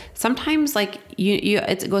about this. Sometimes like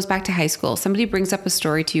it goes back to high school. Somebody brings up a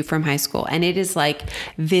story to you from high school and it is like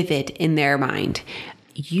vivid in their mind.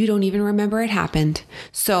 You don't even remember it happened.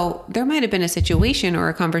 So there might have been a situation or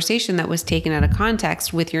a conversation that was taken out of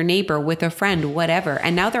context with your neighbor, with a friend, whatever.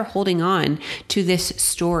 And now they're holding on to this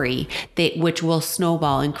story which will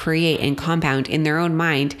snowball and create and compound in their own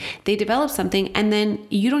mind. They develop something and then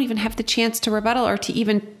you don't even have the chance to rebuttal or to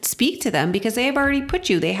even speak to them because they have already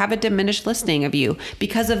they have a diminished listening of you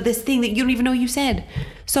because of this thing that you don't even know you said.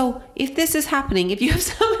 So if this is happening, if you have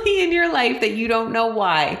somebody in your life that you don't know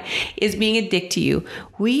why is being a dick to you,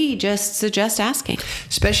 we just suggest asking.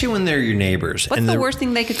 Especially when they're your neighbors. What's the worst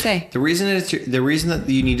thing they could say? The reason that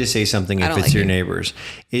you need to say something if it's your neighbors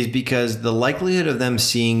is because the likelihood of them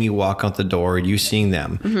seeing you walk out the door, you seeing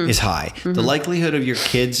them, is high. Mm-hmm. The likelihood of your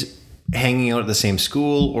kids hanging out at the same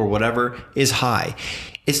school or whatever is high.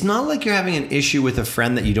 It's not like you're having an issue with a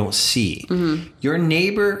friend that you don't see. Mm-hmm. Your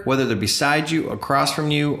neighbor, whether they're beside you, across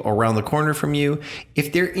from you, or around the corner from you,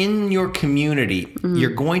 if they're in your community,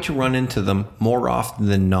 you're going to run into them more often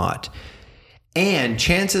than not. And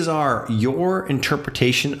chances are your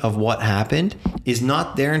interpretation of what happened is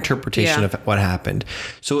not their interpretation of what happened.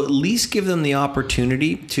 So at least give them the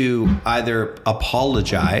opportunity to either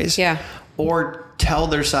apologize or tell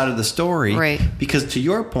their side of the story. Right. Because to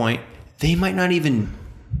your point, they might not even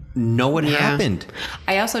know what happened.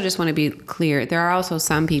 I also just want to be clear. There are also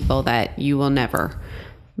some people that you will never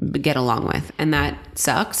get along with, and that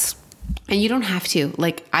sucks. And you don't have to.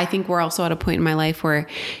 Like, I think we're also at a point in my life where,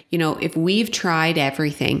 you know, if we've tried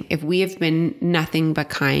everything, if we have been nothing but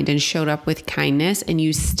kind and showed up with kindness and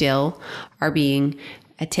you still are being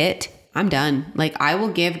a tit, I'm done. Like, I will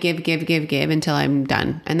give until I'm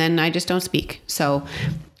done. And then I just don't speak. So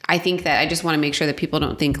I think that I just want to make sure that people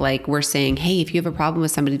don't think like we're saying, hey, if you have a problem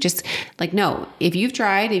with somebody, just like, no, if you've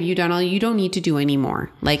tried, if you've done all, you don't need to do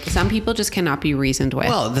anymore. Like, some people just cannot be reasoned with.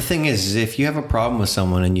 Well, the thing is if you have a problem with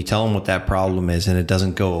someone and you tell them what that problem is and it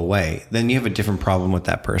doesn't go away, then you have a different problem with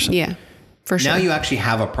that person. Yeah, for sure. Now you actually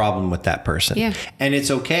have a problem with that person. Yeah. And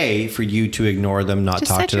it's okay for you to ignore them, not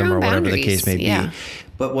talk to them or whatever the case may be.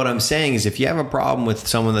 But what I'm saying is if you have a problem with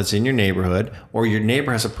someone that's in your neighborhood or your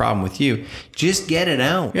neighbor has a problem with you, just get it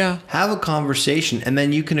out. Yeah. Have a conversation and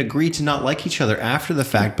then you can agree to not like each other after the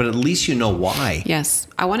fact, but at least you know why. Yes.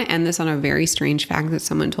 I want to end this on a very strange fact that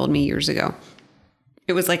someone told me years ago.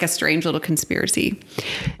 It was like a strange little conspiracy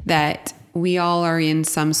that we all are in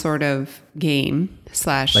some sort of game /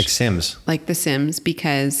 like Sims. Like The Sims,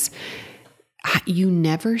 because You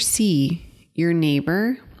never see your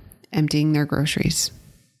neighbor emptying their groceries.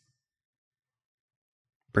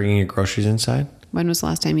 Bringing your groceries inside? When was the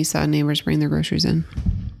last time you saw neighbors bring their groceries in?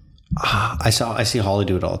 I see Holly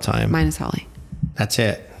do it all the time. Mine is Holly. That's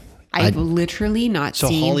it. I've literally not So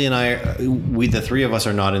seen. Holly and I, the three of us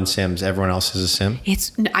are not in Sims. Everyone else is a Sim.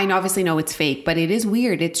 I obviously know it's fake, but it is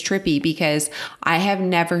weird. It's trippy because I have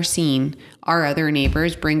never seen our other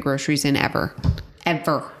neighbors bring groceries in ever.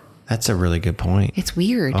 That's a really good point. It's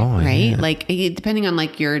weird, Oh, right? yeah. Like depending on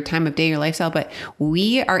like your time of day, your lifestyle, but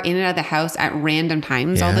we are in and out of the house at random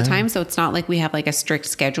times all the Yeah. time. So it's not like we have like a strict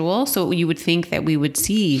schedule. So you would think that we would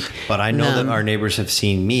see. But I know that our neighbors have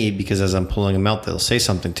seen me because as I'm pulling them out, they'll say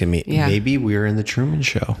something to me. Yeah. Maybe we're in the Truman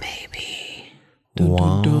Show. Maybe.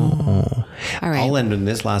 Wow. All right. I'll end on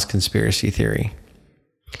this last conspiracy theory.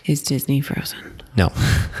 Is Disney frozen? No.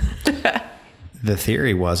 The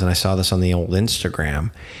theory was, and I saw this on the old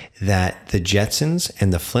Instagram, that the Jetsons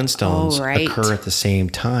and the Flintstones Oh, right. occur at the same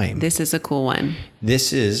time. This is a cool one.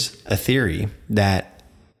 This is a theory that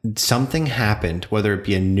something happened, whether it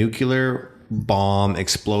be a nuclear bomb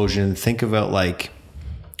explosion, think about like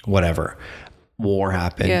whatever, war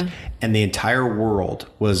happened, Yeah. and the entire world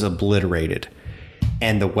was obliterated.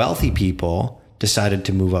 And the wealthy people decided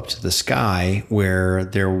to move up to the sky where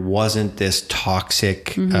there wasn't this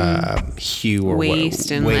toxic hue or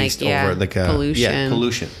Waste and waste like, yeah, over like pollution. Yeah,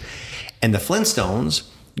 pollution. And the Flintstones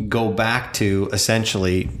go back to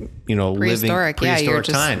essentially, living Prehistoric. Yeah, you're prehistoric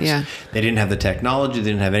just- times. yeah. They didn't have the technology, they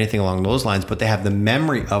didn't have anything along those lines, but they have the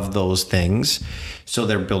memory of those things. So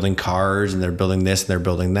they're building cars and they're building this and they're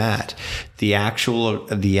building that. The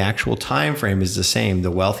actual time frame is the same.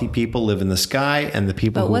 The wealthy people live in the sky and the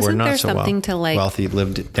people But who were wasn't not there so something to, like, wealthy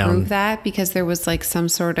lived down. Prove that because there was like some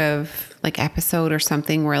sort of like episode or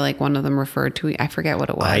something where like one of them referred to, I forget what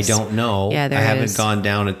it was. I don't know. Yeah, there I haven't is. gone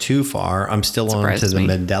down it too far. I'm still on to Surprises the me.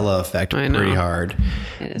 Mandela effect I know. pretty hard.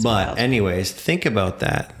 It is But wild. anyways, think about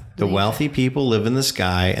that. The wealthy people live in the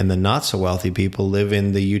sky and the not so wealthy people live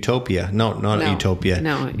in the utopia. No, not No. utopia.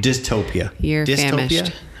 No. Dystopia. You're Dystopia?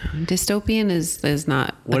 famished. Dystopian is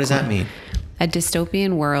not. What does that mean? A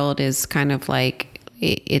dystopian world is kind of like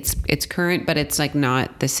it's current, but it's like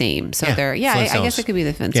not the same. So I guess Flintstones. it could be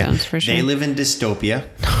the Flintstones for sure. They live in dystopia.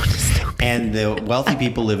 And the wealthy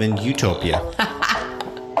people live in utopia.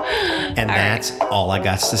 And that's all I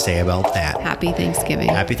got to say about that. Happy Thanksgiving.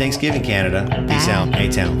 Happy Thanksgiving, Canada. Peace Bye. out.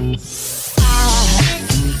 A-Town.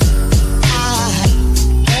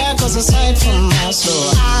 There goes a sight from my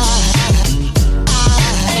soul.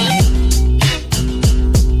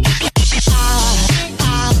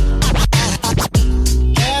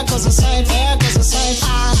 There goes a sight, there goes a sight.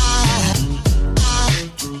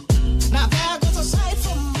 Now there goes a sight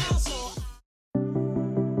from my soul.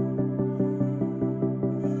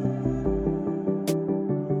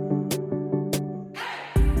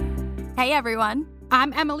 Hey everyone,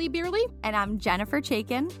 I'm Emily Beerley, and I'm Jennifer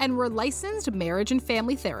Chaikin, and we're licensed marriage and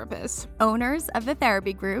family therapists owners of the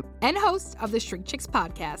Therapy Group. and hosts of the Shrink Chicks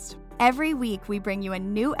podcast. Every week, we bring you a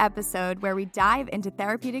new episode where we dive into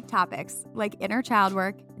therapeutic topics like inner child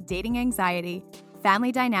work, dating anxiety,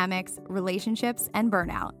 family dynamics, relationships, and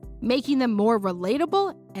burnout. Making them more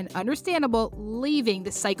relatable and understandable, leaving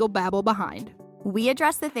the psychobabble behind. We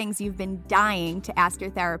address the things you've been dying to ask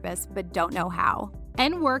your therapist but don't know how.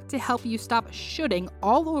 And work to help you stop shooting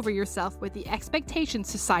all over yourself with the expectations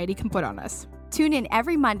society can put on us. Tune in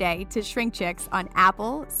every Monday to Shrink Chicks on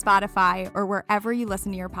Apple, Spotify, or wherever you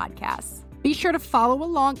listen to your podcasts. Be sure to follow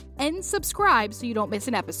along and subscribe so you don't miss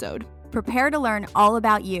an episode. Prepare to learn all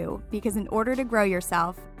about you because in order to grow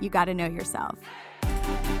yourself, you got to know yourself.